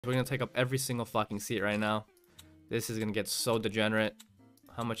We're gonna take up every single fucking seat right now. This is gonna get so degenerate.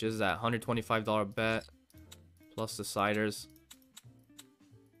 How much is that? $125 bet. Plus the ciders.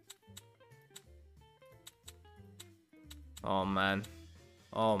 Oh man.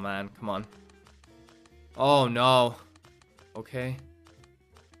 Oh man, come on. Oh no. Okay.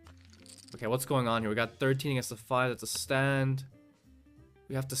 Okay, what's going on here? We got 13 against the 5. That's a stand.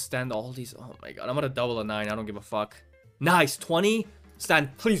 We have to stand all these. Oh my god. I'm gonna double a 9. I don't give a fuck. Nice. 20.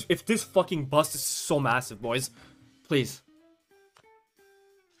 Stand. Please. If this fucking bust is so massive, boys. Please.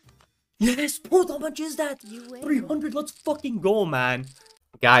 Yes, bro. How much is that? 300. Let's fucking go, man.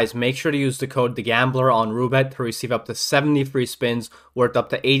 Guys, make sure to use the code TheGambler on Roobet to receive up to 70 free spins worth up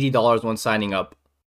to $80 when signing up.